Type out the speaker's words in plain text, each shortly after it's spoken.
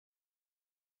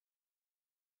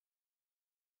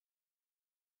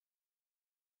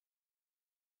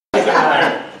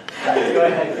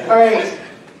All right.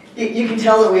 You can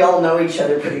tell that we all know each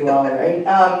other pretty well, right?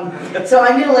 So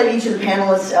I'm going to let each of the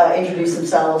panelists introduce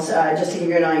themselves. Just to give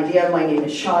you an idea, my name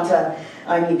is Shanta.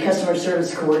 I'm the Customer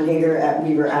Service Coordinator at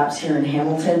Weaver Apps here in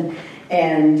Hamilton,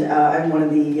 and I'm one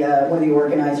of the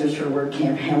organizers for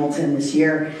WordCamp Hamilton this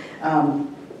year.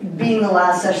 Being the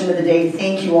last session of the day,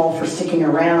 thank you all for sticking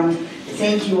around.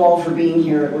 Thank you all for being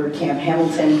here at WordCamp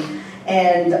Hamilton,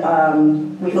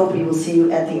 and we hope we will see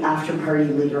you at the after party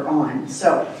later on.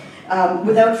 So.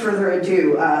 Without further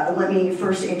ado, let me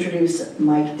first introduce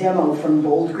Mike Demo from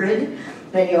BoldGrid.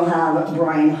 Then you'll have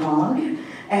Brian Hogg,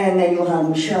 and then you'll have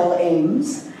Michelle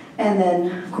Ames, and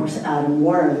then, of course, Adam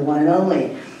Warner, the one and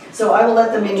only. So I will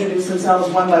let them introduce themselves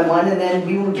one by one, and then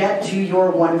we will get to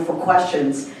your wonderful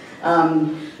questions.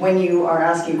 When you are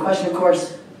asking a question, of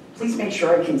course, please make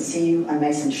sure I can see you. I'm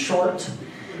nice and short.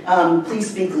 Please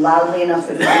speak loudly enough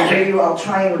that we can hear you. I'll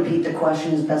try and repeat the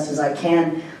question as best as I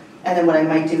can. And then what I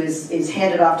might do is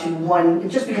hand it off to one,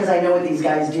 just because I know what these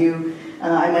guys do.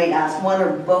 I might ask one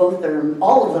or both or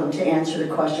all of them to answer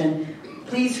the question.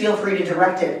 Please feel free to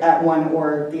direct it at one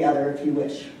or the other if you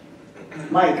wish.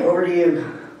 Mike, over to you.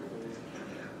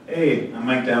 Hey, I'm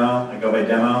Mike Demo. I go by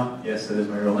Demo. Yes, that is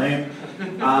my real name.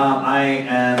 I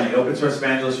am the open source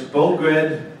evangelist for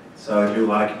BoldGrid. So I do a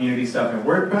lot of community stuff in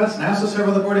WordPress, and I also serve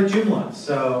on the board at Joomla.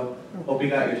 So hope you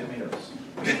got your tomatoes.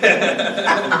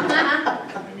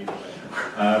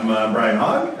 I'm Brian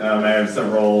Hogg. I have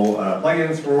several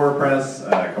plugins for WordPress,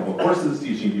 a couple of courses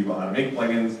teaching people how to make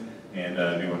plugins, and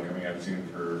a new one coming out soon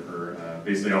for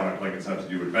basically all my plugins have to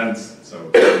do with events, so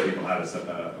teaching people how to set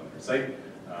that up on their site.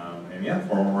 And yeah,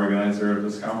 former organizer of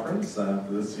this conference. For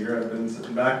this year I've been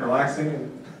sitting back, relaxing,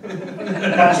 and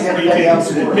watching everybody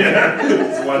else work. Yeah,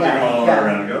 just watching them all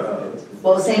around and go, oh, that's cool.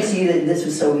 Well, it's thanks to you that this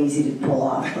was so easy to pull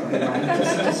off.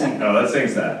 Just saying. No, that's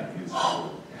thanks to that.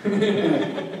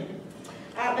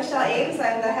 Michelle Ames,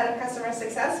 I'm the head of customer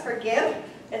success for Give.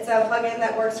 It's a plugin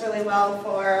that works really well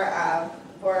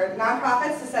for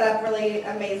nonprofits to set up really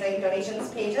amazing donations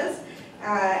pages.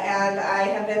 And I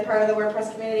have been part of the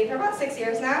WordPress community for about 6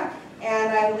 years now.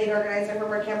 And I'm the lead organizer for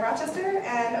WordCamp Rochester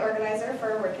and organizer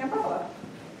for WordCamp Buffalo.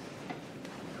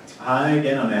 Hi,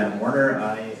 again, I'm Adam Warner.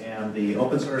 I am the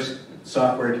open source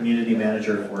software community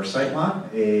manager for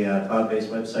SiteLock, a cloud-based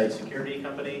website security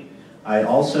company. I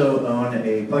also own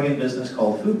a plugin business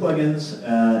called Food Plugins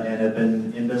and have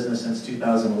been in business since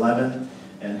 2011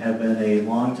 and have been a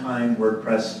longtime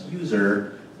WordPress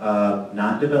user,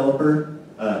 not developer,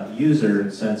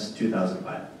 user since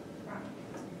 2005.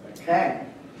 Okay.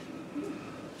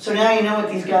 So now you know what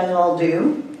these guys all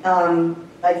do.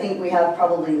 I think we have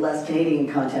probably less Canadian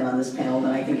content on this panel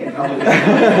than I think it probably is. You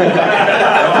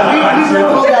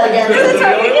hold that again.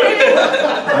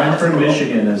 I'm from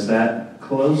Michigan. Is that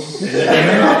close? I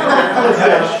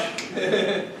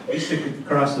used to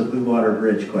cross the Blue Water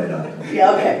Bridge quite often.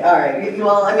 Yeah, okay, all right.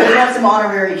 Well, I mean, we have some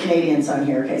honorary Canadians on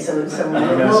here, okay, so we'll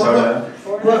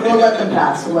let them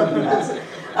pass. We'll let them pass.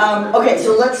 Okay,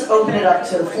 so let's open it up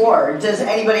to the floor. Does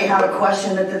anybody have a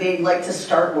question that they'd like to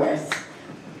start with?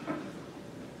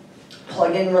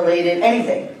 Plugin related,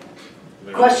 anything?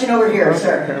 Question over here,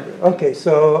 sir. Okay,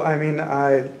 so I mean,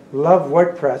 I love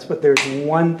WordPress, but there's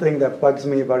one thing that bugs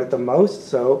me about it the most,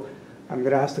 so I'm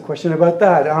going to ask the question about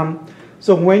that.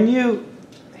 So when you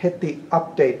hit the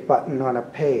update button on a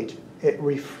page, it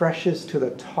refreshes to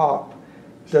the top.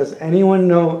 Does anyone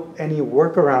know any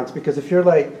workarounds? Because if you're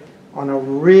like on a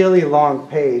really long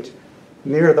page,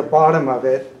 near the bottom of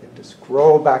it, you have to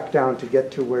scroll back down to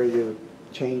get to where you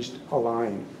changed a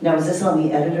line. Now, is this on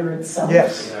the editor itself?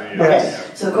 Yes. Okay.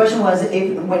 Yes. So the question was,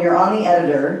 when you're on the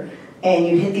editor and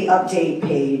you hit the update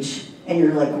page and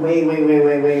you're like way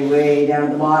down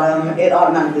at the bottom, it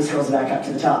automatically scrolls back up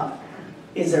to the top.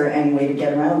 Is there any way to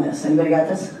get around this? Anybody got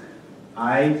this?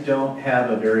 I don't have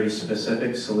a very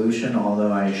specific solution,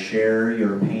 although I share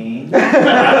your pain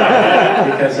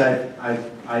because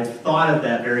I've thought of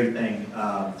that very thing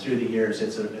through the years.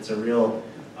 It's a real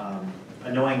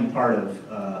annoying part of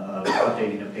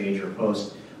updating a page or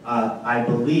post. I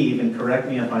believe, and correct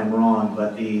me if I'm wrong,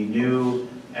 but the new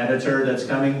editor that's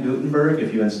coming, Gutenberg,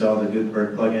 if you install the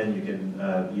Gutenberg plugin, you can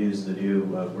use the new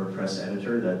WordPress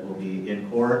editor that will be in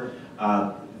core.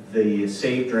 The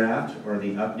save draft or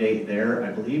the update there,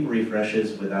 I believe,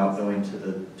 refreshes without going to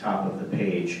the top of the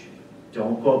page.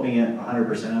 Don't quote me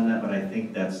 100% on that, but I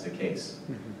think that's the case.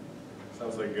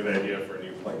 Sounds like a good idea for a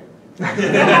new plugin.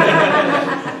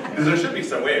 Because there should be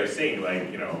some way of seeing,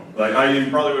 like, you know, like you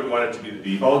probably wouldn't want it to be the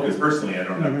default, because personally I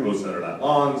don't have posts that are that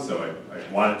long, so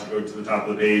I want it to go to the top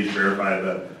of the page, verify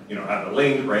the, you know, have the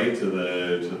link, right, to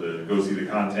the go see the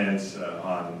content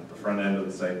on the front end of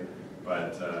the site.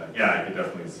 But yeah, I could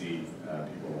definitely see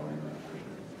people wanting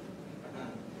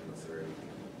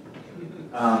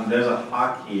that. There's a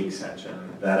hotkey extension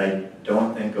that I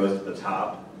don't think goes to the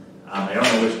top. I don't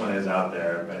know which one is out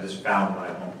there, but I just found one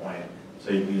at one point.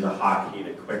 So you can use a hotkey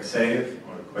to quick save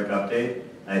or a quick update,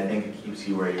 and I think it keeps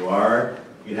you where you are.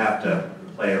 You'd have to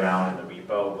play around in the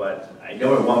repo, but I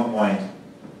know at one point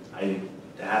I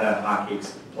had a hotkey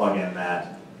plugin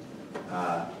that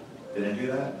didn't do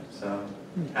that. So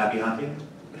happy hunting.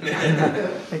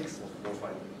 Thanks.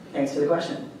 Thanks for the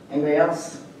question. Anybody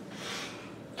else?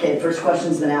 Okay, first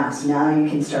question's been asked. Now you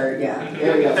can start. Yeah,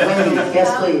 there we go. Wendy,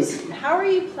 yes, please. How are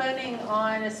you planning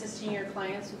on assisting your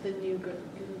clients with the new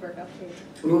Gutenberg update?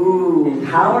 Ooh,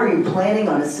 how are you planning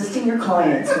on assisting your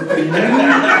clients with the new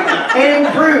and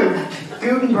improved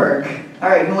Gutenberg? All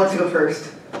right, who wants to go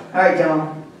first? All right,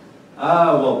 Demo.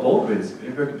 Well, Boldgrid's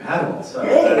Gutenberg compatible, so.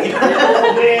 Hey.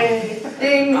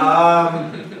 Ding.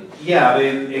 Yeah, I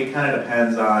mean, it kind of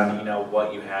depends on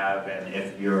what you have and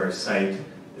if your site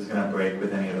is going to break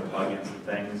with any of the plugins and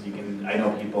things. You can. I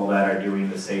know people that are doing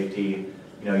the safety,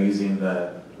 using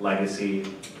the legacy,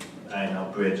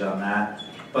 bridge on that.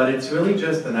 But it's really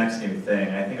just the next new thing.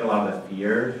 I think a lot of the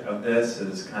fear of this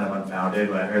is kind of unfounded.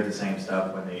 But I heard the same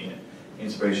stuff when the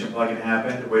inspiration plugin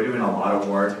happened. We're doing a lot of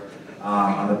work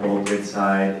on the Boldgrid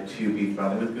side to be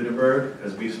friendly with Gutenberg,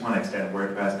 because we just want to extend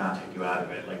WordPress, not take you out of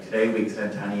it. Like today we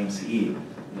extend TinyMCE.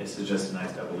 This is just a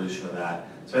nice evolution of that.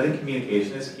 So I think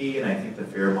communication is key, and I think the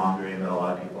fear mongering that a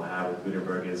lot of people have with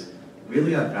Gutenberg is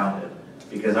really unfounded.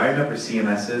 Because I remember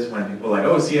CMSs when people were like,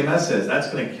 oh, CMSs, that's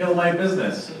going to kill my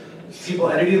business. People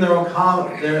editing their own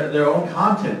their own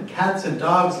content, cats and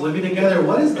dogs living together.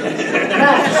 What is this?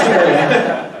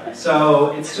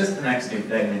 So it's just the next new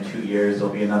thing. In 2 years,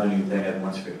 there'll be another new thing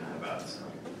everyone's figuring out about. So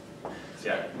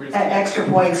yeah. Extra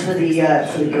points for the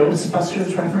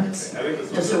Ghostbusters reference. I think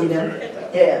this just so we know.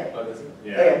 Yeah,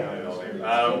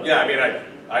 I mean,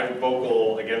 I'm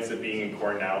vocal against it being in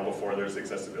core now before there's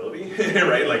accessibility,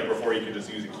 right? Like before you can just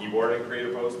use a keyboard and create a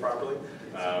post properly.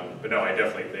 But no, I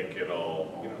definitely think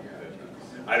it'll,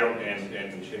 I don't, and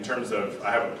in terms of,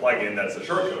 I have a plugin that's a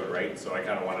shortcode, right? So I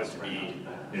kind of want it to be,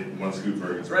 once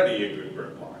Gutenberg is ready, a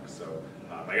Gutenberg block. So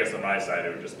I guess on my side,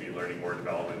 it would just be learning more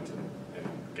development and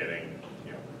getting,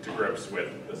 to grips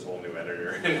with this whole new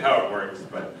editor and how it works.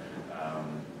 But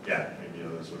yeah, maybe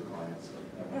others would clients.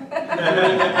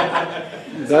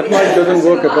 That mic doesn't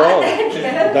work at all.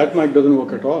 That mic doesn't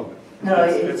work at all. No,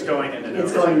 it's going in and out.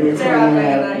 It's going in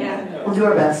and out. We'll do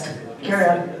our best. Carry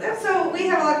on. So we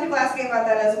have a lot of people asking about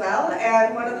that as well,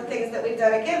 and one of the things that we've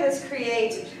done again is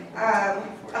create a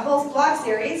whole blog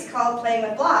series called Playing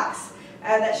with Blocks,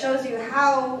 that shows you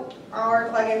how our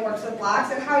plugin works with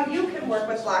blocks and how you can work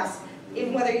with blocks,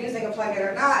 even whether you're using a plugin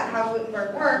or not, and how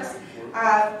Gutenberg works.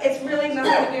 It's really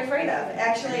nothing to be afraid of.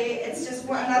 Actually, it's just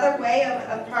another way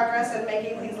of progress and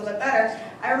making things a little bit better.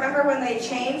 I remember when they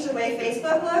changed the way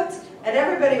Facebook looked, and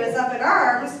everybody was up in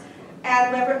arms,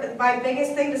 and my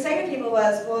biggest thing to say to people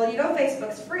was, well,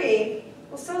 Facebook's free,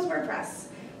 well, so is WordPress.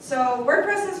 So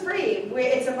WordPress is free.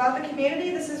 It's about the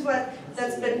community. This is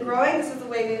that's been growing. This is the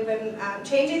way we've been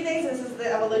changing things. This is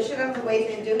the evolution of the way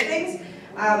they do things.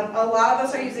 A lot of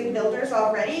us are using builders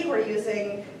already. We're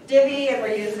using Divi, and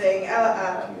we're using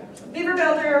Beaver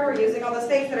Builder. We're using all those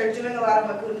things that are doing a lot of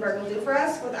what Gutenberg will do for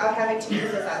us without having to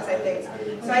use those outside things.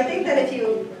 So I think that if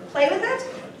you play with it,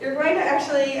 you're going to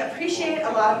actually appreciate a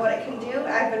lot of what it can do.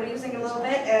 I've been using it a little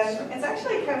bit, and it's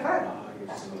actually kind of fun.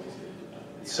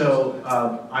 So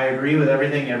I agree with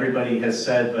everything everybody has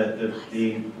said, but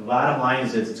the bottom line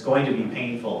is it's going to be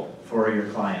painful for your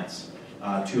clients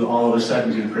to all of a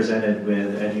sudden be presented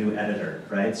with a new editor,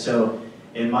 right? So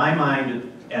in my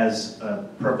mind, as a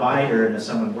provider and as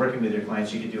someone working with your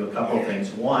clients, you could do a couple of things.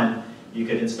 One, you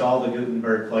could install the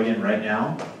Gutenberg plugin right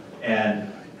now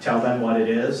and tell them what it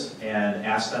is and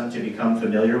ask them to become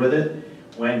familiar with it.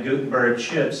 When Gutenberg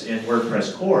ships in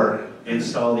WordPress core,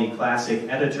 install the classic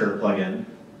editor plugin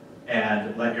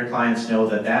and let your clients know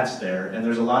that that's there. And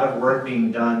there's a lot of work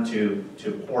being done to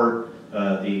port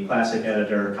the classic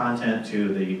editor content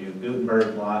to the new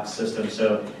Gutenberg block system.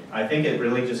 So I think it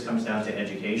really just comes down to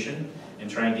education and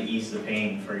trying to ease the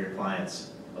pain for your clients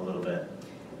a little bit.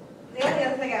 The only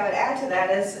other thing I would add to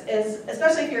that is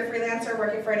especially if you're a freelancer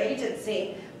working for an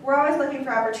agency, we're always looking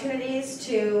for opportunities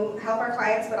to help our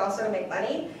clients, but also to make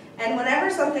money. And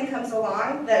whenever something comes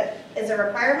along that is a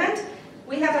requirement,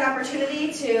 we have an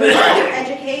opportunity to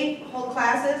educate, hold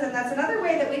classes, and that's another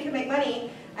way that we can make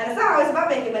money. And it's not always about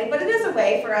making money, but it is a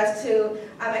way for us to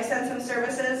extend some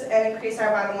services and increase our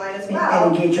bottom line as well.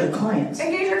 And engage our clients.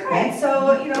 Engage our clients.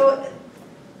 So,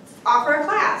 offer a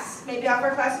class. Maybe offer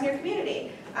a class in your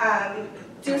community.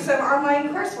 Do some online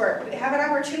coursework. Have an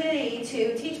opportunity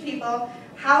to teach people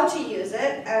how to use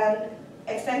it and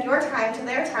extend your time to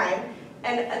their time,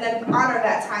 and then honor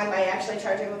that time by actually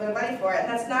charging a little bit of money for it. And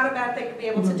that's not a bad thing to be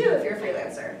able to do if you're a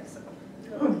freelancer. So.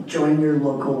 Join your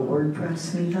local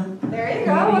WordPress meetup. There you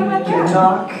go. What about Give a that?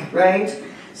 talk, right?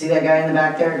 See that guy in the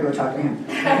back there? Go talk to him.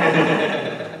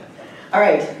 All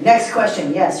right, next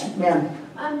question. Yes, ma'am.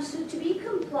 So to be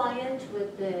compliant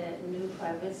with the new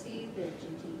privacy,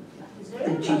 is there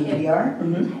The like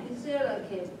GDPR? is there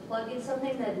like a plugin,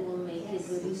 something that will make it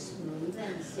really smooth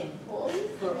and simple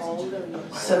for all the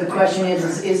users? So the question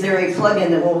is there a plugin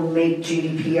that will make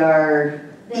GDPR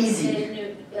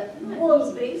easy?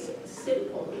 Well, basic,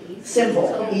 simple, easy. Simple,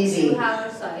 so easy. You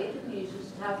have a site and you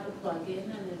just have to plug in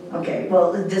and it will. Okay,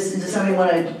 well, does somebody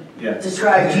want to Yeah.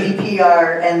 describe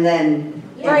GDPR and then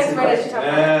Brian's answer the ready to question? talk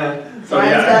about it. So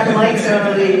Brian's got the yeah. mic, so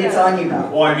it's on you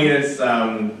now. Well, I mean, it's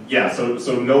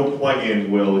so no plugin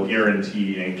will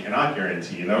guarantee and cannot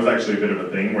guarantee. And that was actually a bit of a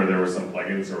thing where there were some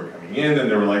plugins that were coming in and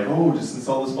they were like, oh, just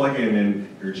install this plugin and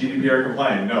you're GDPR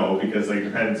compliant. No, because it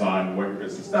depends on what your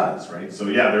business does, right? So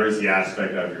yeah, there is the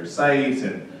aspect of your site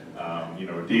and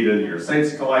data that your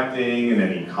site's collecting and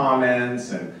any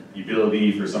comments and the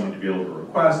ability for someone to be able to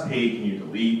request, hey, can you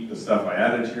delete the stuff I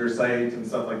added to your site and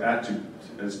stuff like that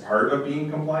as part of being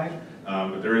compliant.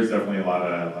 But there is definitely a lot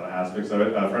of aspects of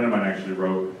it. A friend of mine actually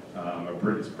wrote,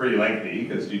 it's pretty lengthy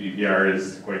because GDPR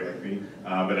is quite lengthy,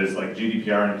 but it's like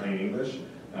GDPR in plain English.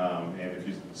 And if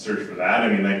you search for that, I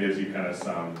mean, that gives you kind of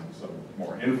some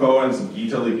more info and some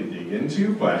detail you can dig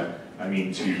into. But I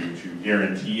mean, to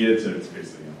guarantee it, it's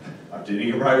basically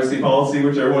updating a privacy policy,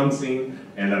 which everyone's seen,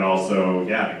 and then also,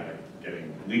 yeah, I mean, like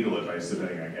getting legal advice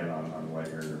depending again on what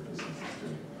your business is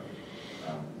doing.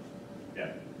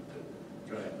 Yeah.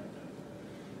 Go ahead.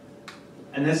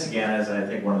 And this again is, I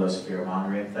think, one of those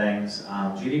fear-mongering things.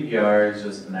 GDPR is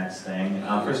just the next thing.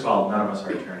 First of all, none of us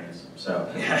are attorneys, so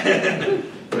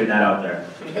putting that out there.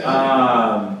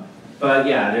 But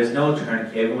yeah, there's no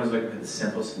turnkey. Everyone's looking for the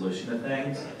simple solution to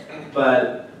things.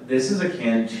 But this is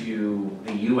akin to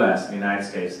the US, the United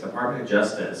States. The Department of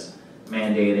Justice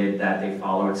mandated that they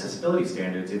follow accessibility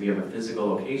standards if you have a physical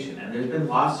location. And there's been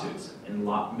lawsuits and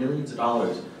millions of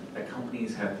dollars that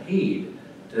companies have paid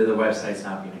to the websites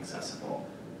not being accessible.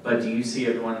 But do you see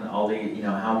everyone, how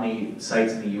many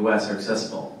sites in the US are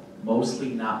accessible? Mostly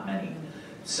not many.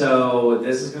 So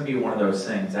this is going to be one of those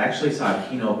things. I actually saw a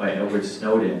keynote by Edward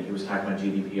Snowden. He was talking about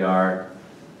GDPR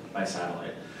by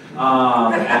satellite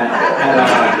at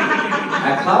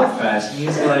CloudFest. And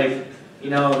he's like,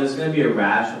 there's going to be a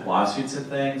rash of lawsuits and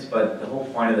things, but the whole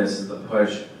point of this is to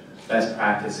push best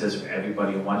practices for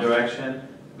everybody in one direction.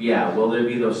 Yeah, will there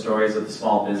be those stories of the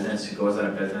small business who goes out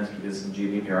of business because of some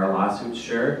GDPR lawsuits?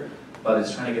 Sure, but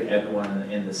it's trying to get everyone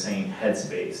in the same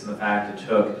headspace. And the fact it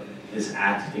took this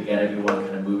act to get everyone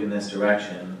kind of moving this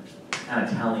direction, kind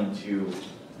of telling to,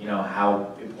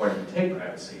 how important to take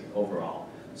privacy overall.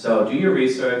 So do your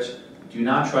research. Do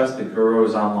not trust the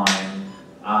gurus online,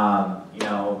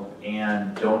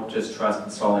 and don't just trust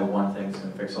installing one thing to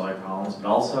fix all your problems, but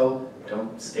also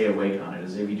don't stay awake on it.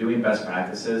 As if you're doing best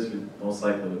practices, you most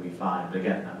likely will be fine. But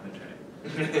again, not an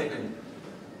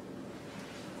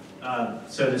attorney.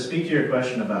 So to speak to your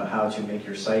question about how to make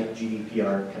your site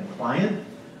GDPR compliant,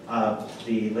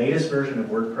 the latest version of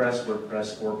WordPress,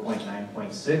 WordPress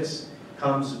 4.9.6,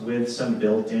 comes with some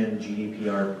built-in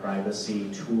GDPR privacy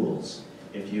tools.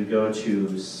 If you go to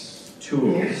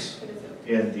Tools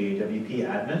in the WP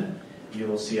admin, you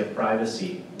will see a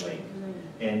privacy link.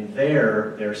 And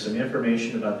there's some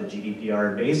information about the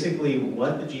GDPR. Basically,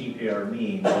 what the GDPR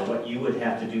means, or what you would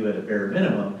have to do at a bare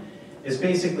minimum, is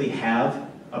basically have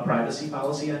a privacy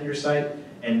policy on your site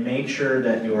and make sure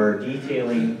that you're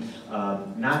detailing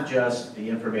not just the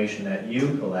information that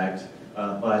you collect,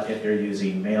 but if you're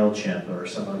using MailChimp or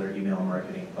some other email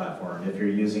marketing platform, if you're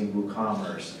using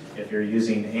WooCommerce, if you're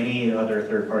using any other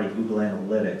third-party Google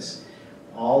Analytics,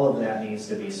 all of that needs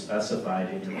to be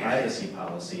specified in your privacy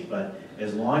policy. But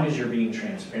as long as you're being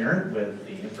transparent with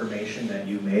the information that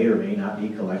you may or may not be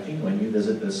collecting when you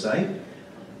visit this site,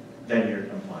 then you're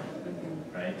compliant,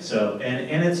 right? So,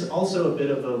 and it's also a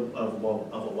bit of a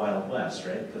Wild West,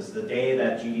 right? Because the day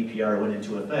that GDPR went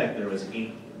into effect, there was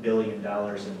 $8 billion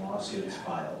in lawsuits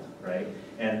filed, right?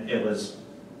 And it was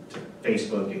to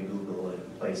Facebook and Google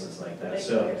and places like that.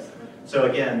 So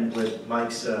again, with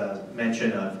Mike's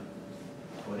mention of,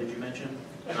 what did you mention?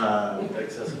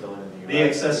 Accessibility. The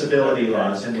accessibility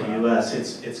laws in the U.S.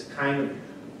 It's kind of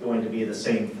going to be the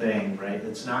same thing, right?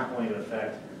 It's not going to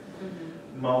affect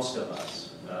most of us.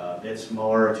 It's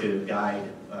more to guide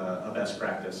a best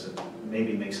practice and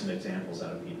maybe make some examples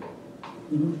out of people.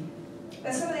 Mhm.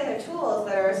 And some of the other tools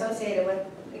that are associated with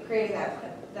creating that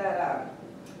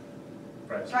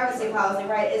privacy policy,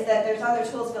 right, is that there's other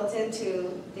tools built into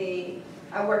the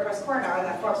WordPress core now in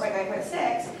that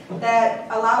 4.9.6 that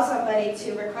allow somebody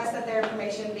to request that their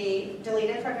information be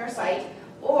deleted from your site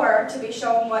or to be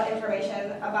shown what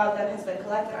information about them has been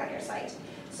collected on your site.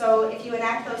 So if you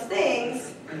enact those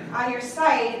things on your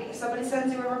site, if somebody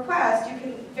sends you a request, you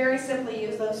can very simply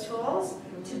use those tools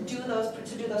to do those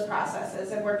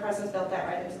processes, and WordPress has built that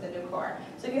right into the new core.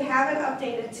 So if you haven't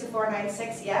updated to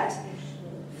 4.9.6 yet,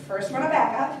 first run a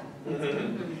backup,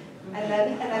 and then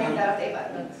hit that update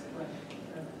button.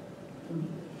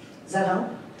 Does that help?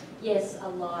 Yes, a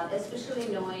lot, especially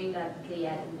knowing that the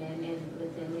admin and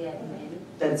within the admin.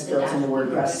 That's built into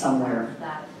WordPress somewhere.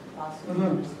 That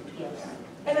possible, yes.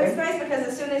 And it's nice because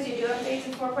as soon as you do update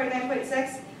to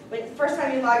 4.9.6, the first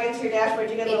time you log into your dashboard,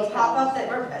 you get a little pop-up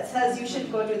that says you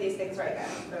should go do these things right now.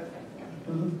 Perfect, yeah.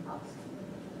 Mhm. Awesome.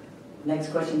 Next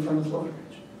question from the floor.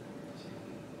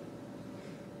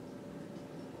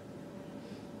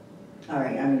 All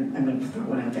right, I'm going to throw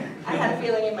one out there. I had a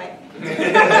feeling you might.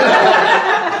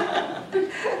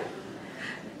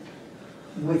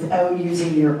 Without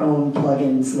using your own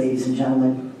plugins, ladies and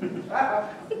gentlemen, Uh-oh.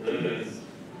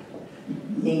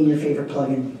 name your favorite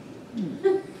plugin.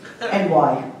 And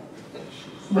why?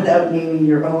 Without naming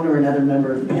your own or another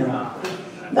member of the panel.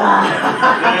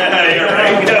 Yeah, you're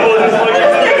right.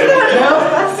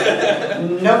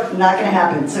 Nope, not going to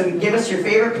happen. So give us your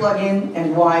favorite plugin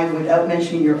and why without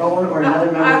mentioning your own or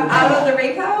another member of the Out panel. of the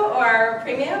repo or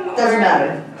premium? Doesn't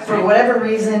matter. For whatever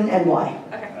reason and why.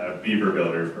 Okay. Beaver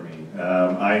Builder for me.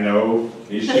 I know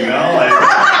HTML.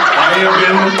 I have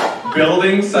been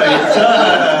building sites.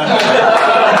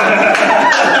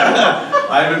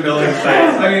 I've been building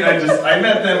sites. I mean, I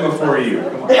met them before you.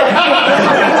 Come on. So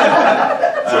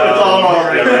it's all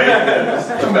already. Yeah, right? Yeah, just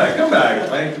come back.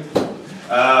 Like,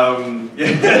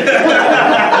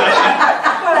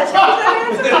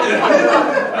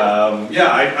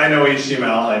 yeah, I know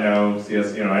HTML, I know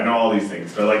CS, I know all these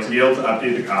things. But like to be able to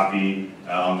update the copy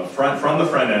on the from the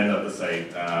front end of the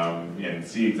site and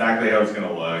see exactly how it's going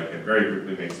to look and very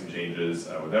quickly make some changes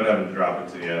without having to drop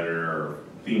it to the editor or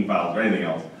theme files or anything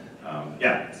else.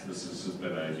 Yeah, this has just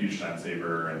been a huge time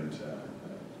saver and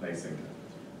nice thing.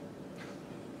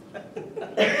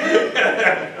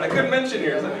 I couldn't mention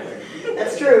yours anyway.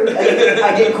 That's true.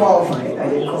 I did qualify it.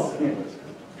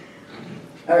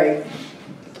 All right.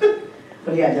 What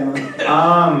do you got, Demo?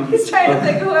 He's trying to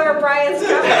think of whoever Brian's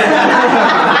from.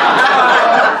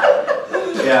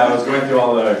 Yeah, I was going through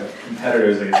all the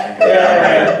competitors I could think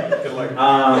of. Good luck.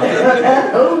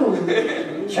 Oh,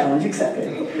 challenge accepted.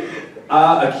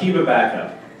 Akiba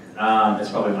Backup is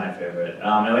probably my favorite.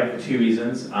 I like it for two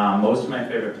reasons. Most of my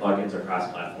favorite plugins are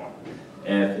cross-platform.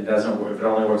 If it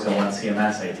only works on one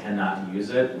CMS, I tend not to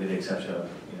use it, with the exception of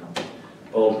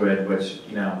BullGrid, which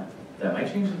that might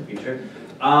change in the future.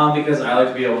 Because I like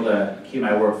to be able to keep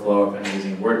my workflow if I'm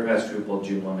using WordPress, Drupal,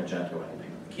 Joomla, Magento, or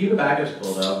anything. Akiba Backup's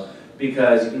cool though,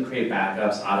 because you can create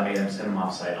backups, automate them, send them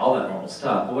off-site, all that normal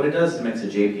stuff. But what it does is it makes a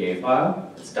JPA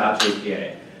file. It's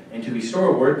 .jpa. And to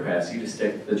restore WordPress, you just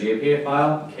stick the JPA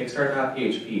file,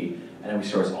 kickstart.php, and it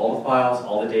restores all the files,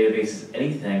 all the databases,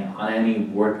 anything on any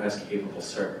WordPress-capable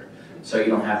server. So you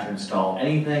don't have to install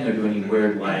anything or do any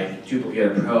weird like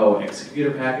Duplicate Pro executor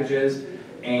packages.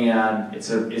 And it's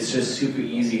just super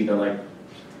easy to like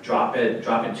drop in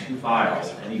 2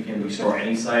 files, and you can restore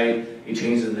any site. It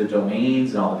changes the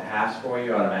domains and all the paths for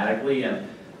you automatically. And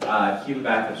Akiba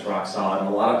Backup's rock solid, and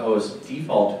a lot of hosts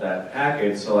default to that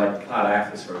package. So like Cloud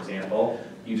Access, for example,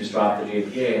 you just drop the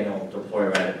JPA and it'll deploy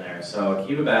right in there. So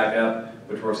Akiba Backup,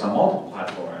 which works on multiple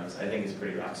platforms, I think is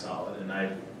pretty rock solid, and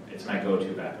it's my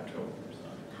go-to backup tool. So.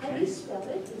 How do you spell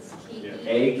it? It's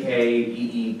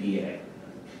K-E-E-B-A.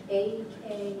 A-K-E-E-B-A.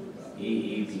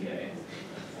 A-K-E-E-B-A.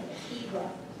 Akiba.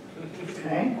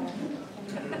 Okay.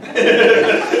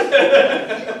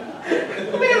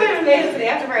 We haven't even made it to the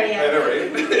after party yet. I know, right?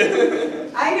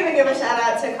 I'm going to give a shout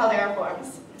out to Caldera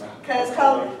Forms. Because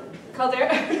Caldera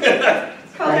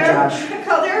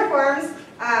Forms,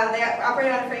 they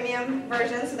operate on a freemium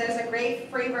version, so there's a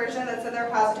great free version that's in the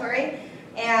repository.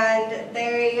 And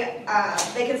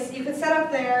you can set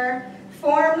up their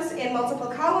forms in multiple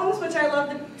columns, which I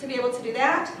love to be able to do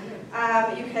that.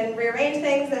 You can rearrange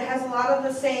things. That has a lot of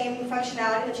the same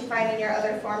functionality that you find in your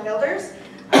other form builders.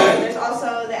 There's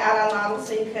also the add-on model,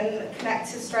 so you can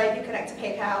connect to Stripe, you connect to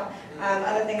PayPal,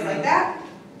 other things like that.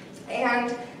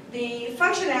 And the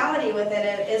functionality within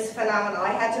it is phenomenal.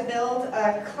 I had to build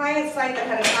a client site that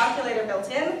had a calculator built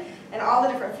in, and all the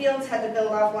different fields had to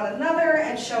build off one another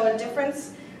and show a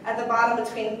difference at the bottom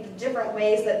between the different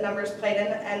ways that numbers played in,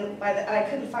 and I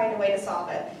couldn't find a way to solve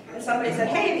it. And somebody said,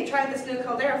 hey, have you tried this new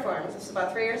Caldera form? This was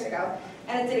about 3 years ago.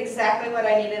 And it did exactly what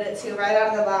I needed it to, right out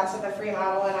of the box with a free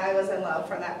model, and I was in love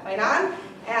from that point on.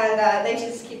 And they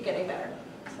just keep getting better.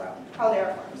 So,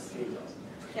 Caldera forms.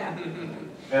 Yeah.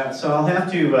 Yeah, so I'll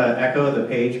have to echo the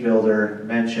page builder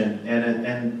mention,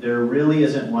 and there really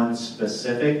isn't one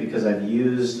specific because I've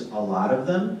used a lot of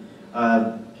them.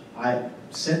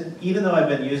 Even though I've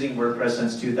been using WordPress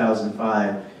since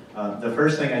 2005, the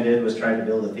first thing I did was try to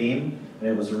build a theme, and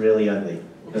it was really ugly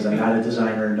because I'm not a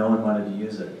designer and no one wanted to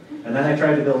use it. And then I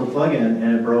tried to build a plugin,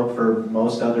 and it broke for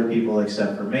most other people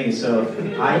except for me. So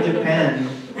I depend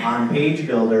on page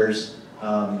builders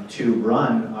to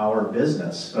run our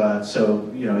business.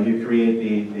 So you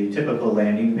create the typical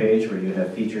landing page where you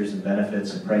have features and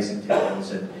benefits and pricing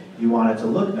tables, and you want it to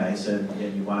look nice,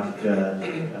 and you want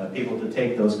people to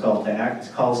take those calls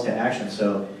to action.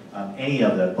 So any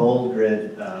of the bold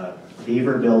grid,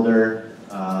 Beaver Builder,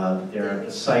 their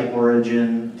site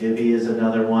origin, Divi is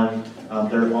another one.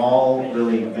 They're all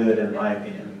really good in my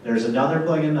opinion. There's another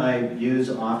plugin I use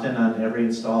often on every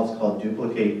install. It's called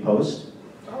Duplicate Post.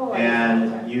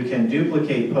 And you can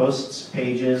duplicate posts,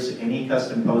 pages, any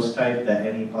custom post type that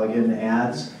any plugin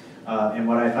adds. And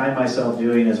what I find myself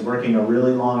doing is working a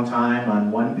really long time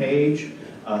on one page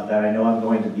that I know I'm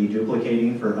going to be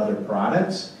duplicating for other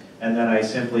products. And then I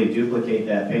simply duplicate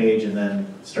that page and then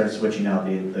start switching out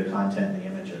the content and the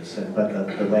images.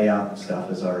 But the layout and stuff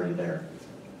is already there.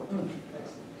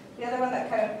 The other one that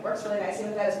kind of works really nicely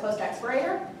with that is Post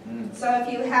Expirator. So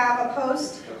if you have a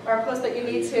post or a post that you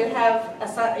need to have a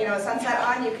sunset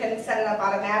on, you can set it up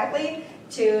automatically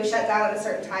to shut down at a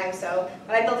certain time. So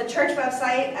when I built a church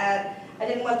website, I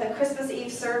didn't want the Christmas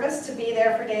Eve service to be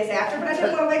there for days after, but I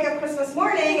didn't want to wake up Christmas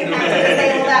morning and have to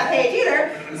disable that page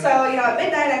either. So at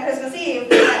midnight on Christmas Eve,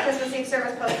 that Christmas Eve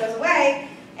service post goes away,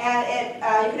 and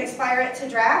you can expire it to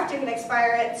draft, you can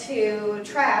expire it to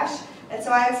trash. And so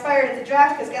I expired it to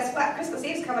draft because guess what? Christmas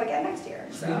Eve's coming again next year.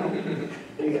 So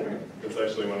that's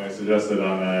actually one I suggested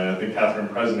on, I think Catherine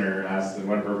Presner asked in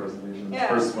one of her presentations.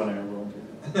 Yeah. The first one I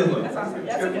wrote. That's awesome.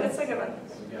 That's a good one.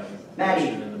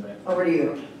 Maddie, over to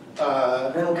you.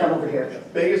 Then we'll come over here.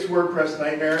 Biggest WordPress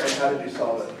nightmare and how did you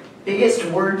solve it? Biggest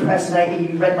WordPress nightmare,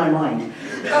 you read my mind.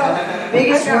 Oh,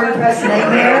 Biggest WordPress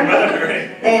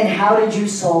nightmare, and how did you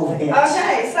solve it?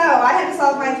 Okay, so I had to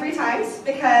solve mine 3 times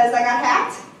because I got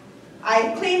hacked.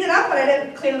 I cleaned it up, but I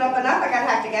didn't clean it up enough. I got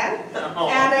hacked again.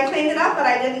 And I cleaned it up, but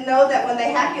I didn't know that when they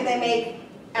hack you, they make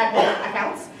admin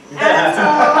accounts. And so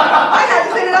I had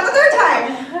to clean it up a 3rd time.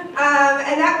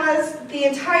 And that was the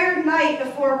entire night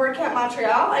before WordCamp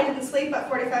Montreal. I didn't sleep but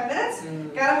 45 minutes.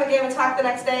 Got up and gave a talk the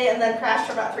next day and then crashed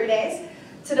for about 3 days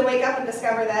to wake up and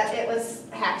discover that it was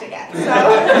hacked again. So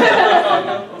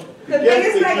the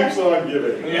biggest nightmare. Keeps on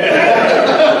giving.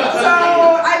 So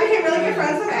I became really good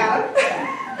friends with Adam.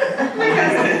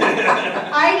 Because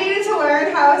I needed to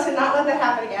learn how to not let that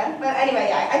happen again. But anyway,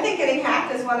 yeah, I think getting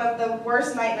hacked is one of the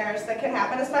worst nightmares that can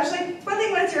happen, especially, it's one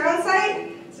thing when it's your own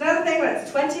site, it's another thing when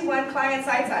it's 21 client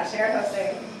sites on shared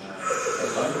hosting.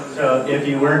 So if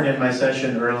you weren't in my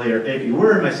session earlier,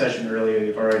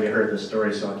 you've already heard this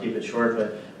story, so I'll keep it short,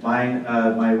 but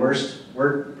my worst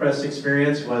WordPress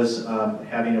experience was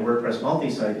having a WordPress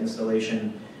multi-site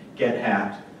installation get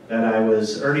hacked that I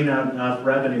was earning enough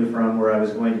revenue from where I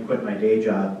was going to quit my day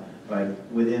job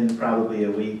within probably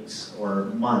a weeks or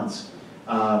months.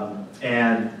 How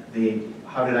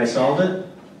did I solve it?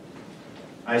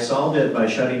 I solved it by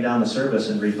shutting down the service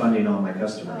and refunding all my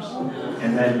customers,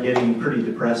 and then getting pretty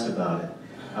depressed about it.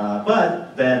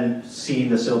 But then seeing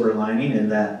the silver lining in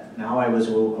that now I was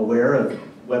aware of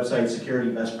website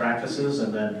security best practices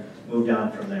and then moved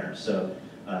on from there. So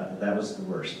that was the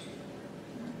worst.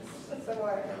 That's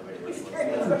similar.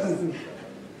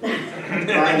 I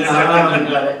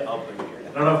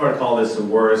don't know if I'd call this the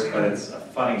worst, but it's a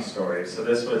funny story. So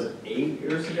this was 8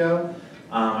 years ago.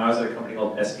 I was at a company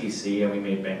called SPC, and we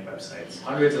made bank websites.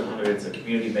 Hundreds and hundreds of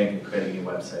community bank and credit union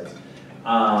websites.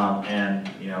 And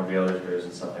realtors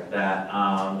and stuff like that.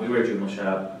 We were a Joomla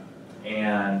shop,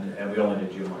 and we only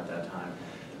did Joomla at that time.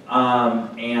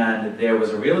 And there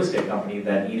was a real estate company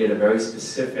that needed a very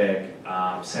specific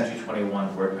Century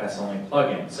 21 WordPress only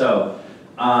plugin. So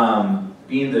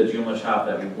being the Joomla shop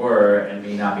that we were, and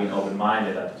me not being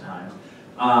open-minded at the time,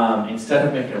 instead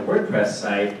of making a WordPress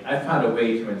site, I found a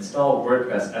way to install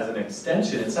WordPress as an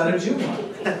extension inside of Joomla.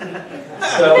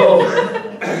 So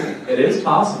it is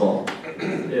possible.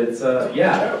 It's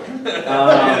yeah.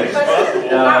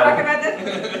 Not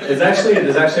recommended. There's actually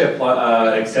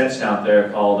an extension out there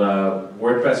called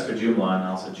WordPress for Joomla and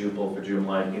also Drupal for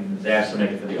Joomla. They actually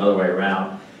make it for the other way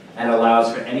around, and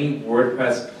allows for any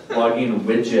WordPress plugin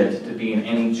widget to be in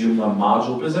any Joomla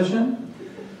module position.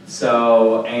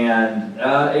 So, and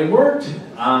it worked.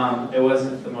 It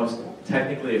wasn't the most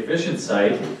technically efficient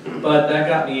site, but that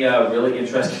got me really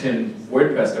interested in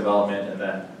WordPress development, and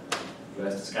then the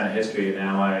rest is kind of history.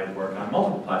 Now I work on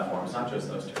multiple platforms, not just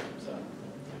those two.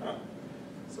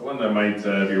 So one that might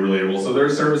be relatable. So there are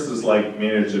services like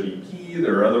Manage WP.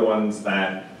 There are other ones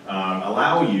that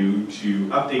allow you to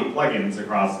update plugins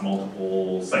across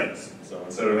multiple sites. So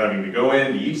instead of having to go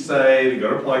into each site,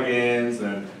 go to plugins,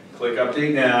 and click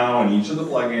Update Now on each of the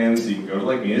plugins, you can go to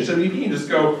like Manage WP and just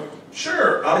go,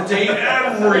 sure, update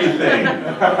everything.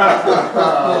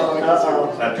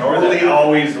 That totally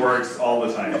always works all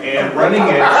the time. And running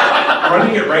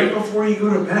it right before you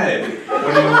go to bed,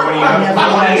 when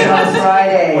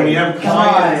you have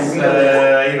clients,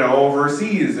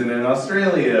 overseas and in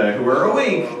Australia who are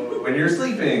awake when you're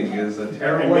sleeping is a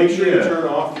terrible idea. And make sure you turn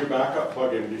off your backup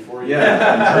plugin before you.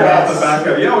 And turn off the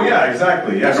backup. Oh yeah,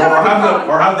 exactly. Yeah, or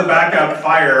have the backup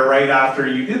fire right after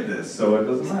you did this, so it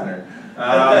doesn't matter.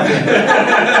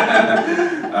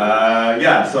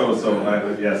 Yes,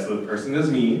 the person is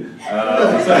me.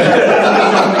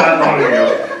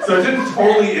 So it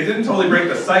didn't totally break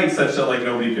the site such that like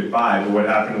nobody could buy. But what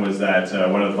happened was that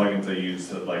one of the plugins I used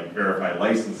to like verify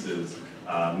licenses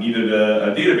needed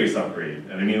a database upgrade.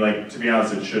 And I mean, like, to be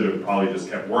honest, it should have probably just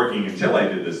kept working until I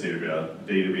did this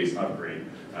database upgrade.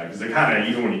 Because it kind of,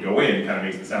 even when you go in, it kind of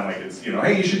makes it sound like it's,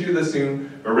 hey, you should do this soon,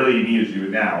 but really you need to do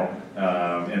it now.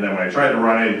 And then when I tried to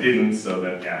run it, it didn't, so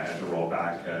then, yeah, I had to roll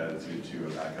back to a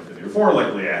backup the day before.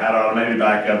 Luckily, I had automated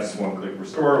backups, one-click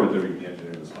restore with WP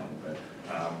Engine, it was fine. But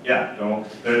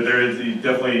there is,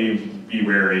 definitely be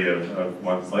wary of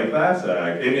ones like that.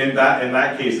 In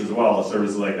that case as well,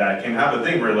 services like that can have a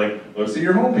thing where, like, looks at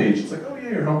your homepage, it's like, oh yeah,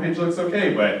 your homepage looks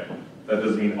okay, but that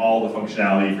doesn't mean all the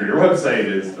functionality for your website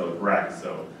is still correct.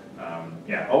 So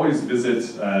always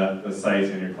visit the site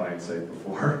and your client site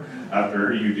before,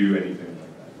 after you do anything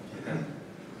like that.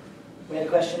 We had a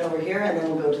question over here, and then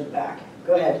we'll go to the back.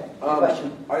 Go ahead.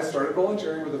 Question. I started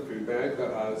volunteering with a food bank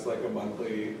that has like a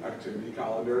monthly activity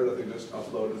calendar that they just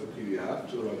upload as a PDF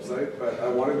to the website. But I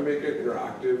wanted to make it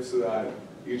interactive so that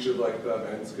each of like the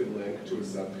events could link to a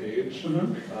sub-page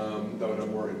that would have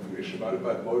more information about it.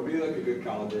 But what would be like a good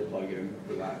calendar plugin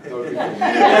for that? That would be cool.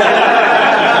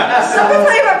 So we'll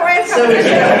tell you about Brian's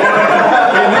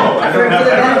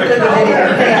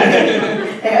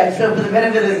So for the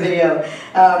benefit of the video,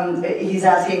 he's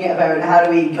asking about how do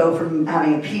we go from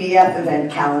having a PDF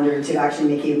event calendar to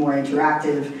actually making it more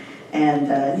interactive, and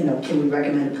can we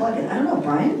recommend a plugin? I don't know,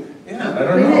 Brian. Yeah, I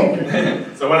don't know.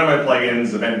 So one of my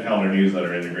plugins, Event Calendar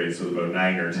Newsletter, integrates with about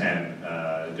 9 or 10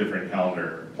 different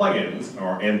calendar plugins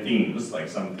and themes. Like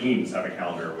some themes have a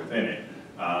calendar within it.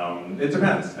 It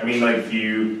depends. I mean, like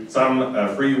some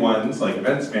free ones, like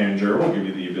Events Manager, will give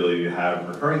you the ability to have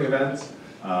recurring events.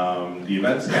 The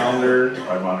events calendar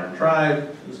by Modern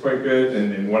Tribe is quite good,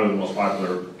 and one of the most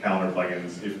popular calendar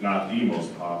plugins, if not the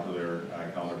most popular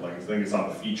calendar plugins. I think it's on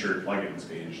the featured plugins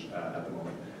page at the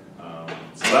moment.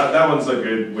 So that one's a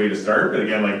good way to start. But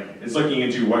again, like, it's looking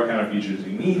into what kind of features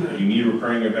you need. You need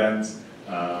recurring events.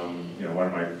 One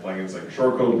of my plugins, like a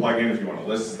shortcode plugin, if you want to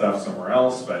list stuff somewhere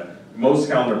else. But most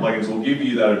calendar plugins will give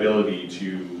you that ability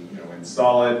to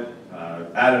install it,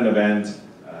 add an event,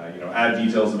 add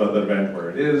details about the event, where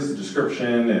it is,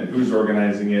 description, and who's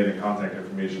organizing it, and contact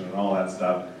information, and all that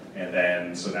stuff. And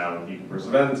then, so now you can press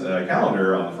event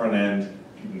calendar on the front end.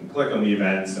 You can click on the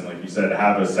events, and like you said,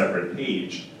 have a separate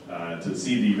page to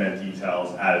see the event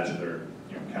details added to their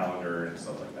calendar and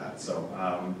stuff like that. So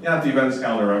the events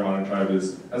calendar I want to try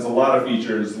has a lot of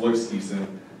features, looks decent,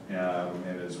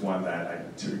 and is one that I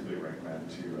typically recommend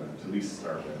to at least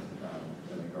start with,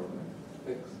 and then go from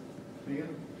there. Thanks. There you go.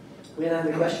 We had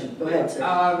another question. Go ahead,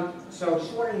 sir. So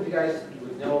just wondering if you guys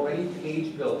would know of any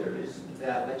page builders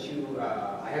that let you,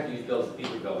 I have used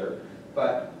Feature Builder,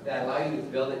 but that allow you to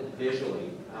build it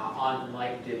visually,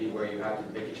 unlike Divi, where you have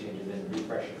to make a changes and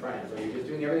refresh your front end. So you're just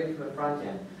doing everything from the front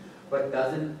end, but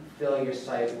doesn't fill your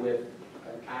site with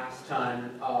an ass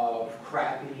ton of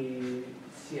crappy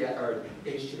or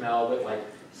HTML with like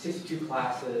 62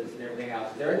 classes and everything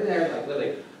else. Is everything there, like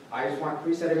literally, I just want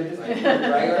preset images, I can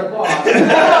drag out a box.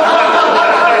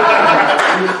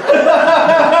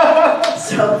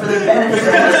 So for the benefit of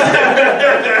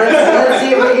let's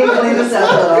see if we can clean this up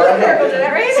a little. Okay.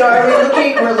 So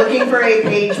we're looking for a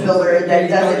page builder that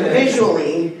does it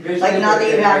visually, like not that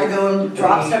you have to go and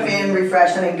drop stuff in,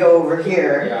 refresh, and then go over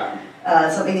here. Yeah.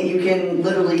 something that you can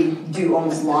literally do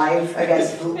almost live, I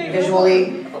guess, visually,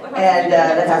 and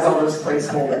that has all those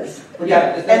placeholders.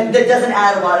 And that doesn't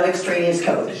add a lot of extraneous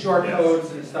code. The short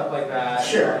codes and stuff like that.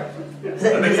 Sure. Does I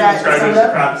think you that described sum it it as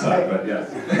up? crap side, but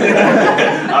yes.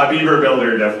 Beaver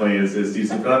Builder definitely is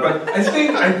decent for that. But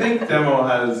I think Demo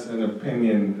has an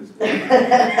opinion.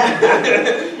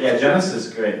 Yeah, Genesis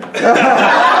is great.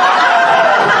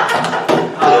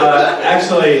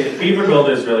 Actually, Beaver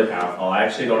Builder is really powerful. I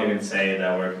actually don't even say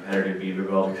that we're a competitor to Beaver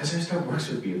Builder because their stuff works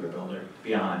with Beaver Builder, to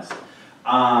be honest.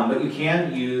 But you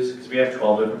can use, because we have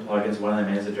 12 different plugins, one of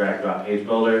them is a drag-drop page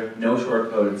builder, no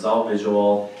shortcode, it's all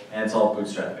visual, and it's all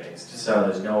Bootstrap based. So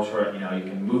there's no short, you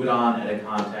can move it on, edit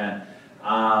content.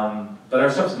 But our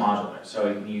stuff's modular, so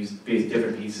you can use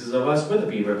different pieces of us with a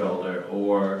Beaver Builder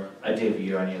or a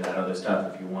Divi or any of that other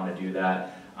stuff if you want to do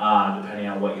that, depending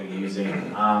on what you're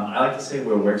using. I like to say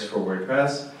where it works for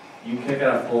WordPress, you can kick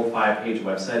out a full 5-page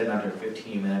website in under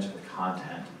 15 minutes with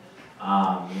content.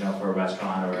 For a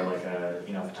restaurant or like a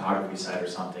photography site or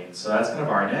something. So that's kind of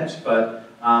our niche, but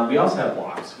we also have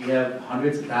blocks. We have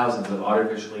hundreds of thousands of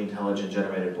artificially intelligent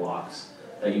generated blocks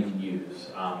that you can use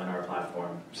in our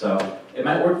platform. So it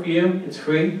might work for you. It's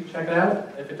free. Check it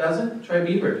out. If it doesn't, try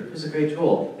Beaver. Beaver's a great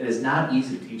tool. It is not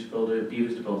easy to teach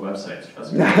beavers to build websites.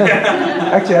 Trust me.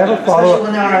 Actually, I have a follow-up. Especially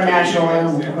when they're our national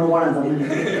animal, or one of them.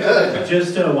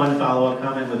 Just one follow-up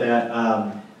comment with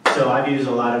that. So I've used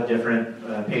a lot of different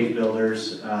page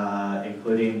builders,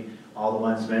 including all the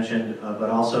ones mentioned, but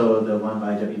also the one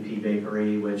by WP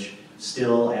Bakery, which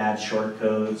still adds short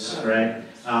codes, right?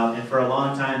 And for a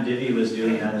long time, Divi was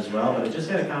doing that as well, but I just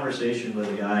had a conversation with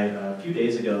a guy a few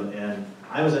days ago, and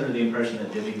I was under the impression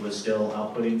that Divi was still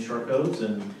outputting short codes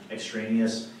and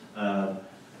extraneous tons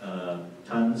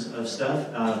of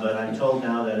stuff, but I'm told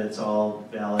now that it's all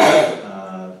valid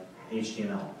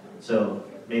HTML. So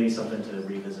maybe something to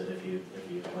revisit if you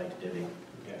like Divi.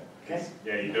 Okay.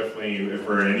 Yeah, you definitely,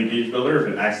 for any page builder,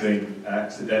 if it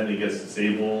accidentally gets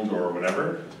disabled or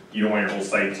whatever, you don't want your whole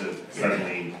site to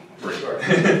suddenly break.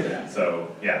 So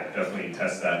yeah, definitely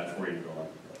test that before you go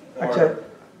on.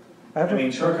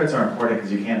 Actually, shortcuts are important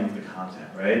because you can't move the content,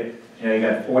 right? You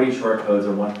got 40 shortcodes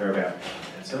or one paragraph.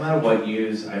 And so no matter what you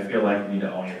use, I feel like you need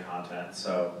to own your content.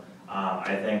 So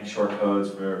I think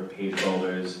shortcodes for page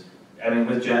builders,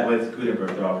 with Gutenberg,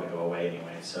 they're all going to go away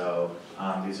anyway. So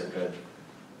these are good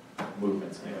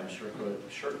movements anyway.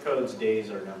 Shortcodes days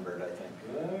are numbered, I think.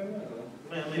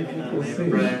 Well, maybe not. We'll Maybe see.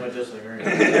 Brian would disagree.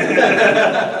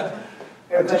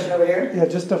 Your question over here? Yeah,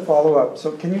 just a follow-up.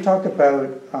 So can you talk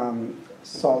about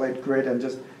solid grid and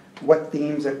just what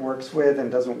themes it works with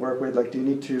and doesn't work with? Like, do you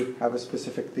need to have a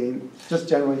specific theme? Just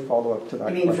generally follow up to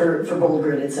that. You mean for Bold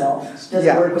Grid itself? Does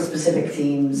Yeah. it work with specific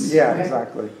themes? Yeah, Okay.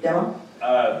 exactly. Demo?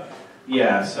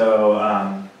 So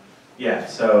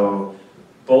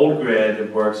Bold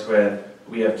Grid works with,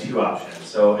 we have two options.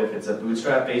 So if it's a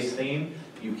Bootstrap-based theme,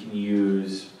 you can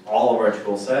use all of our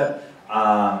tool set.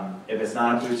 If it's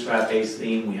not a Bootstrap-based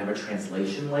theme, we have a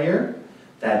translation layer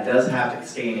that does have to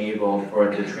stay enabled for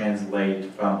it to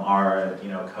translate from our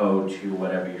code to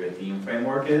whatever your theme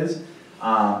framework is.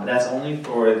 But that's only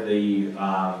for the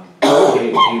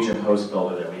page and post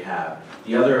builder that we have.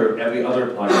 Every other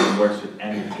plugin works with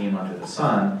any theme under the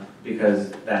sun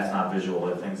because that's not visual.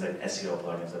 There are things like SEO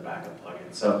plugins and backup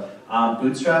plugins. So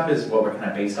Bootstrap is what we're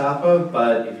kind of based off of,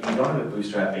 but if you don't have a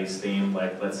Bootstrap-based theme,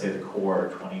 like let's say the core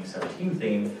 2017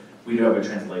 theme, we do have a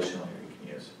translation layer you can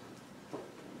use.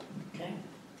 Okay.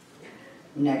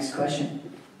 Next question.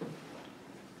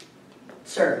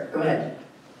 Sir, go ahead.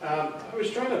 I was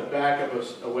trying to back up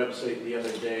a website the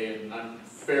other day, and I'm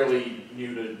fairly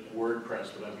new to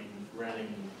WordPress, but I've been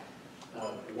running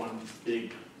one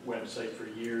big website for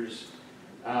years.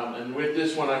 And with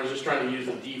this one, I was just trying to use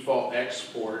the default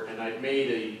export, and I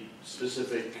made a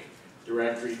specific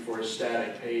directory for a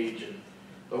static page, and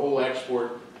the whole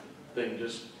export thing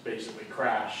just basically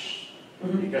crashed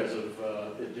because of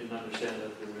it didn't understand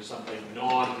that there was something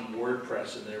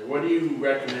non-WordPress in there. What do you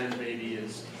recommend maybe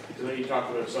is, because then you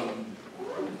talked about some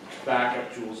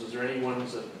backup tools, is there any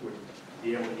ones that would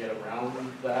be able to get around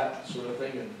that sort of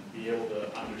thing and be able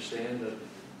to understand that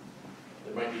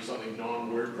there might be something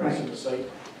non-WordPress in the site?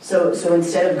 So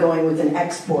instead of going with an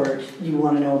export, you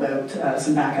want to know about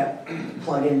some backup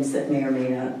plugins that may or may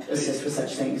not assist with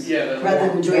such things. Yeah, rather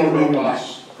than doing more a manual.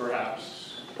 robust,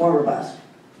 perhaps. More robust.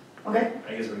 Okay.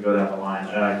 I guess we can go down the line.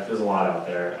 There's a lot out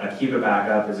there. Keep a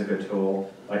Backup is a good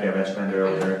tool, like I mentioned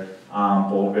earlier.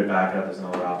 Bold Grid Backup is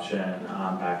another option.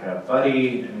 Backup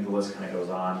Buddy, and the list kind of goes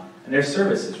on. And there's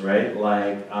services, right?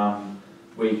 Like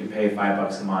where you can pay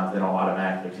 $5 a month and it'll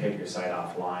automatically take your site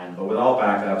offline. But with all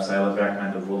backups, I would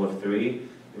recommend the rule of 3.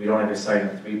 If you don't have your site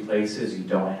in 3 places, you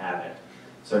don't have it.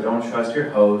 So don't trust your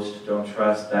host, don't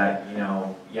trust that, you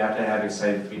know, you have to have your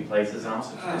site in 3 places, and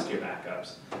also trust your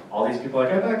backups. All these people are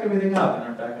like, I back everything up, and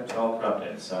our backups are all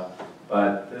corrupted, so.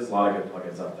 But there's a lot of good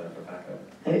plugins out there for backup.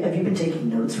 Have you been taking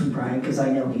notes from Brian? Because I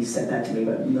know he said that to me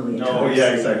about a million times. Oh,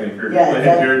 yeah, exactly. If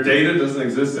your data doesn't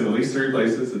exist in at least 3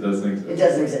 places, it doesn't exist. It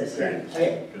doesn't exist, right?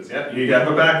 Okay. Because, yeah, you have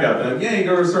a backup, and yeah, you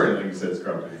go restore it, like you said, it's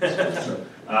corrupted. So,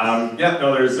 yeah,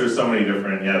 no, there's so many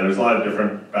different, there's a lot of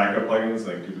different backup plugins,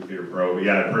 like Duplicator Pro, but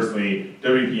yeah, personally,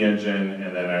 WP Engine,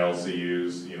 and then I also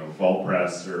use,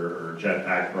 WordPress or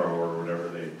Jetpack Pro, or whatever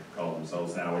they call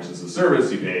themselves now, which is a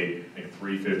service you pay, I think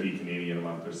 $3.50 Canadian a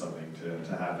month or something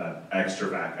to have that extra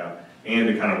backup, and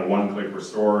a kind of a one-click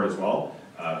restore as well.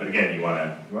 But again, you want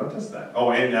to test that.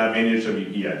 Oh, and Managed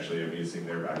WP, actually, I'm using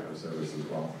their backup service as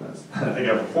well. I think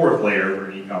I have a 4th layer for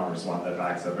an e-commerce one that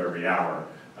backs up every hour,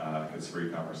 because for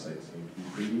e-commerce sites seem to be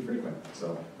pretty frequent.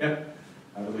 So, yeah,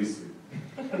 I have at least 3.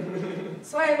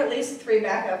 So I have at least 3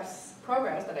 backups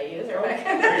programs that I use, or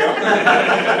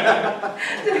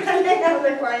depending on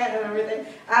the client and everything.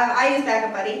 I use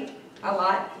Backup Buddy a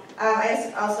lot.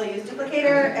 I also use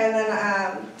Duplicator, and then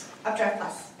Updraft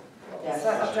Plus. Yes. So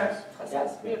Updraft Plus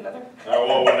has another.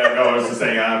 Well, I was just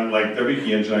saying, like WP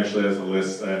Engine actually has a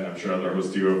list, and I'm sure other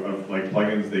hosts do, of like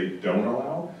plugins they don't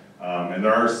allow. And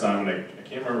there are some, I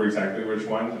can't remember exactly which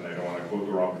one, and I don't want to quote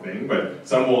the wrong thing, but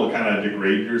some will kind of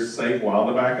degrade your site while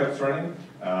the backup's running.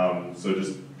 So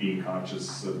just being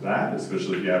conscious of that,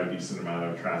 especially if you have a decent amount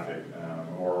of traffic,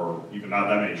 or even not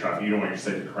that many traffic. You don't want your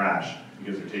site to crash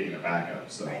because you're taking a backup.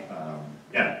 So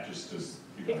yeah, just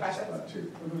be conscious of that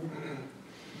too.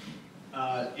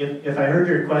 If I heard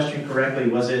your question correctly,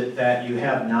 was it that you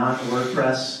have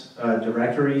non-WordPress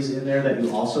directories in there that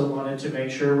you also wanted to make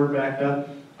sure were backed up?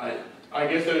 I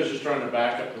guess I was just trying to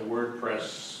back up the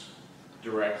WordPress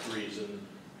directories and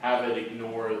have it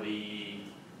ignore the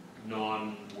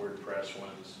non-WordPress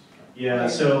ones. Yeah,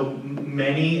 so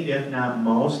many, if not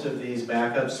most, of these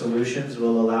backup solutions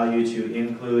will allow you to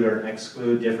include or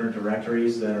exclude different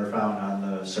directories that are found on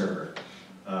the server.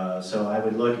 So I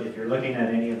would look, if you're looking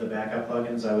at any of the backup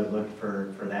plugins, I would look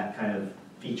for that kind of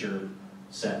feature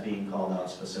set being called out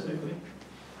specifically.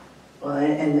 Well,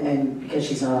 and because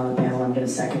she's not on the panel, I'm going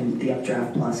to second the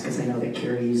Updraft Plus because I know that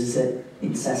Kira uses it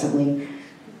incessantly.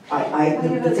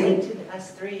 The thing to the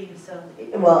S3, so.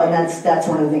 Well, and that's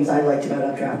one of the things I liked about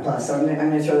Updraft Plus. So I'm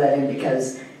going to throw that in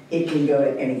because it can go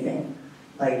to anything.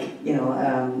 Like,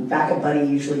 Backup Buddy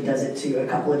usually does it to a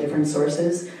couple of different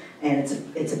sources, and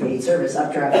it's a paid service.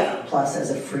 Updraft Plus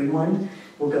as a free one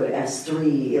will go to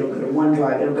S3, it'll go to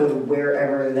OneDrive, it'll go to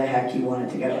wherever the heck you want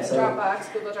it to go. Yeah, so,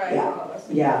 Dropbox, Google Drive, all of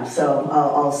those. Yeah, so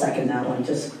I'll second that one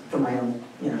just for my own,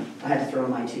 I had to throw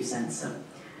in my 2 cents. So.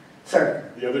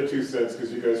 Sir? The other 2 cents,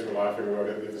 because you guys were laughing about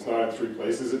it, if it's not in 3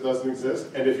 places, it doesn't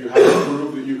exist. And if you haven't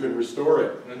proved that you can restore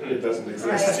it, it doesn't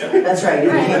exist. Right. That's right.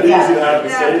 It's easy to have the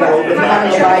same code. If you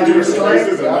haven't tried to restore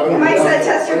it, Mike said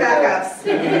test your backups.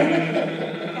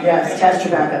 Yes, test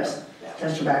your backups.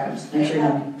 Test your backups. Make sure you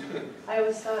have them. I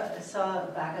always saw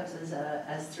backups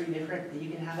as 3 different, that you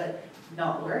can have it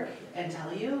not work and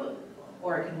tell you,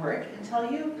 or it can work and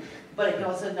tell you, but it can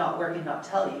also not work and not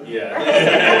tell you. Yeah.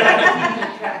 Right?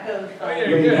 Keep track of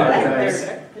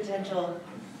their potential.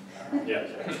 Yeah.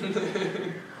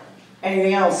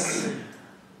 Anything else?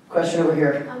 Question over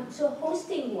here. So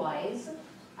hosting-wise,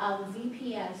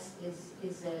 VPS,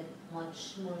 is it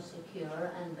much more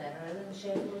secure and better than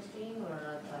shared hosting,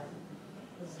 or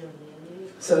is there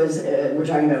really? So we're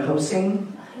talking about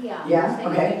hosting? Yeah. Yeah,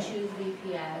 okay. You choose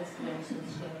VPS versus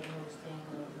shared hosting,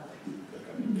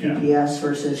 or VPS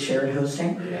versus shared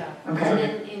hosting? yeah. Okay. And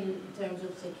then in terms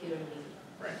of security.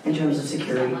 In terms of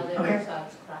security. Some other Okay.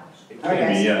 sites crash. It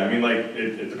can be, yeah. I mean,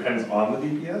 it depends on the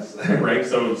VPS, right?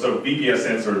 So VPS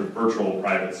stands for virtual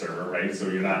private server, right? So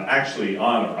you're not actually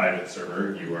on a private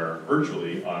server. You are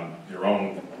virtually on your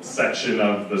own section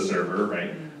of the server,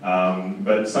 right?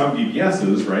 But some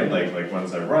VPSs, right, like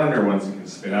ones I've run or ones you can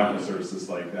spin out with services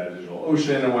like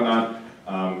DigitalOcean and whatnot,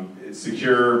 it's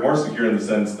more secure in the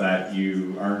sense that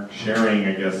you aren't sharing,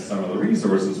 I guess, some of the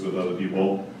resources with other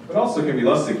people, but also can be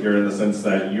less secure in the sense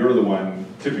that you're the one,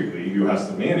 typically, who has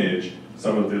to manage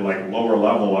some of the lower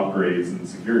level upgrades and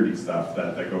security stuff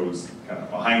that goes kind of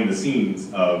behind the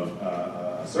scenes of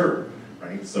a server,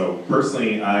 right? So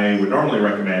personally, I would normally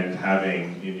recommend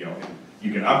having,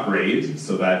 you can upgrade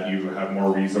so that you have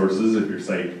more resources if your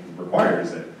site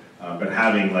requires it, but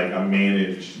having a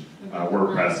managed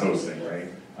WordPress hosting, right?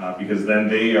 Because then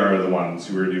they are the ones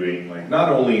who are doing not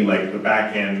only the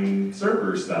back-end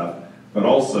server stuff, but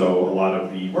also a lot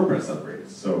of the WordPress upgrades.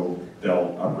 So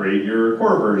they'll upgrade your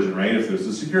core version, right? If there's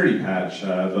a security patch,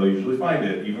 they'll usually find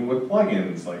it. Even with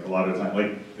plugins, like a lot of times,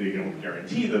 like they don't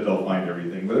guarantee that they'll find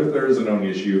everything, but if there is a known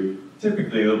issue,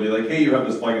 typically they'll be like, hey, you have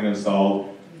this plugin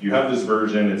installed, you have this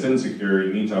version, it's insecure,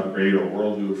 you need to upgrade, or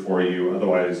we'll do it for you.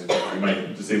 Otherwise, you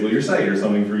might disable your site or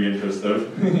something for the interest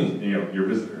of your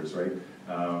visitors, right?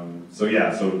 So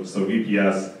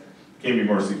VPS can be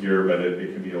more secure, but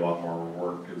it can be a lot more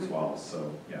work as well.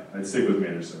 So yeah, I'd stick with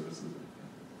managed services.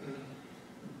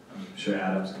 I'm sure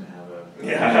Adam's gonna have a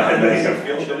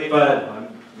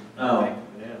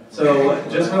So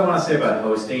just what I want to say about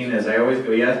hosting is I always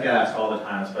go, you get asked all the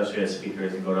time, especially as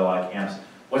speakers and go to a lot of camps,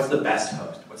 what's the best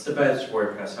host? What's the best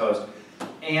WordPress host?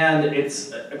 And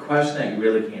it's a question that you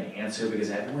really can't answer because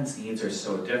everyone's needs are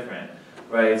so different,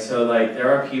 right? So like there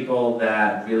are people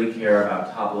that really care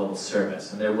about top level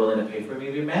service and they're willing to pay for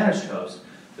maybe a managed host,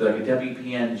 so like a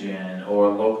WP Engine or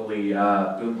locally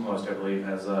Boomhost, I believe,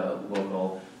 has a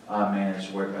local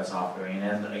managed WordPress offering,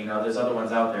 and there's other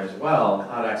ones out there as well,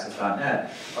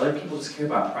 cloudaccess.net. Other people just care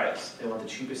about price. They want the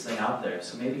cheapest thing out there,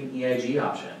 so maybe an EIG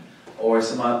option, or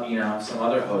some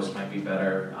other host might be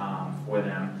better for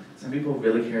them. Some people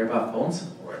really care about phone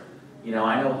support.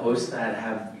 I know hosts that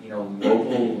have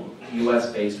local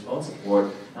US-based phone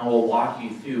support and will walk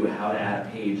you through how to add a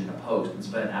page in a post and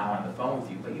spend an hour on the phone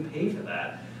with you, but you pay for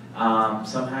that.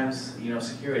 Sometimes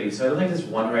security. So I don't think there's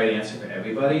one right answer for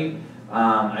everybody.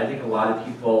 I think a lot of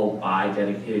people buy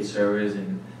dedicated servers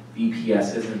and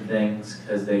VPSs and things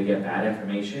because they get bad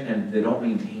information and they don't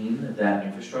maintain that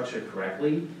infrastructure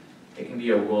correctly. It can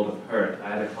be a world of hurt. I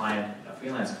had a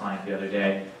freelance client the other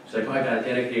day. She's like, oh, I got a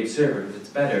dedicated server because it's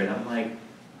better. And I'm like,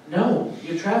 no,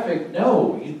 your traffic,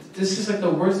 no. This is like the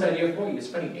worst idea for you. You're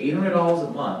spending $800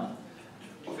 a month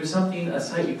for something, a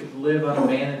site you could live on a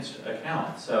managed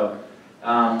account. So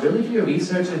really do your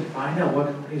research and find out what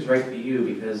company is right for you,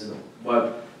 because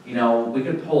we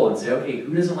could poll and say, okay,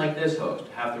 who doesn't like this host?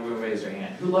 Half the room raised their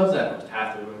hand. Who loves that host?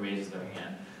 Half the room raises their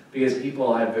hand. Because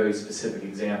people have very specific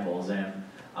examples, and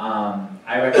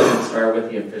I recommend start with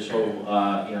the official,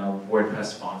 WordPress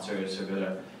sponsors, or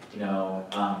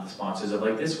the sponsors of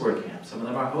like this WordCamp. Some of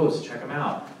them are hosts. Check them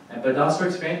out. But also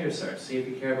expand your search. See if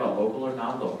you care about local or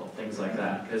non-local, things like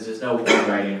that. Because there's no one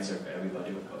right answer for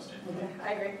everybody with hosting. Okay,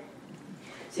 I agree.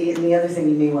 See, and the other thing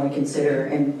you may want to consider,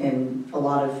 in a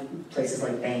lot of places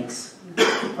like banks,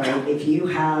 right? If you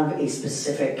have a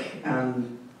specific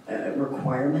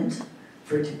requirement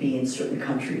for it to be in certain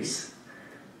countries,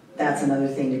 that's another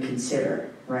thing to consider,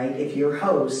 right? If your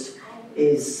host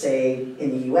is, say,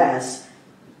 in the US,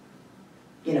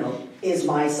 is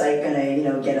my site going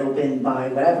to, get opened by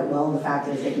whatever? Well, the fact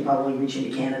is they can probably reach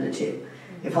into Canada too.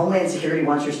 If Homeland Security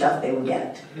wants your stuff, they will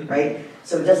get it, right?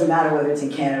 So it doesn't matter whether it's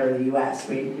in Canada or the US.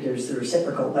 There's the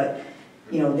reciprocal, but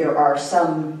there are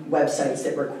some websites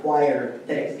that require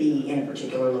that it be in a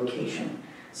particular location.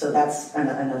 So that's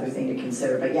another thing to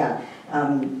consider. But yeah,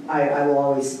 I will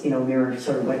always mirror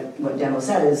sort of what Demo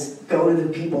said, is go to the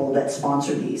people that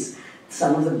sponsor these.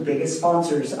 Some of the biggest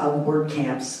sponsors of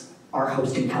WordCamps are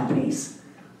hosting companies.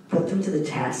 Put them to the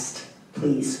test,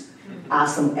 please.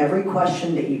 Ask them every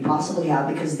question that you possibly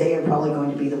have, because they are probably going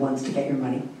to be the ones to get your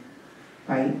money,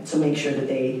 right? So make sure that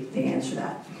they answer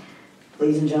that.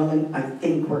 Ladies and gentlemen, I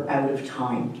think we're out of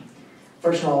time.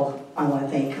 First of all, I want to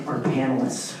thank our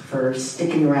panelists for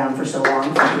sticking around for so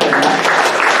long. Thank you very much.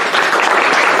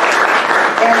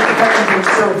 And the questions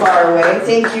were so far away.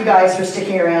 Thank you guys for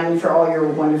sticking around for all your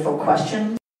wonderful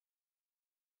questions.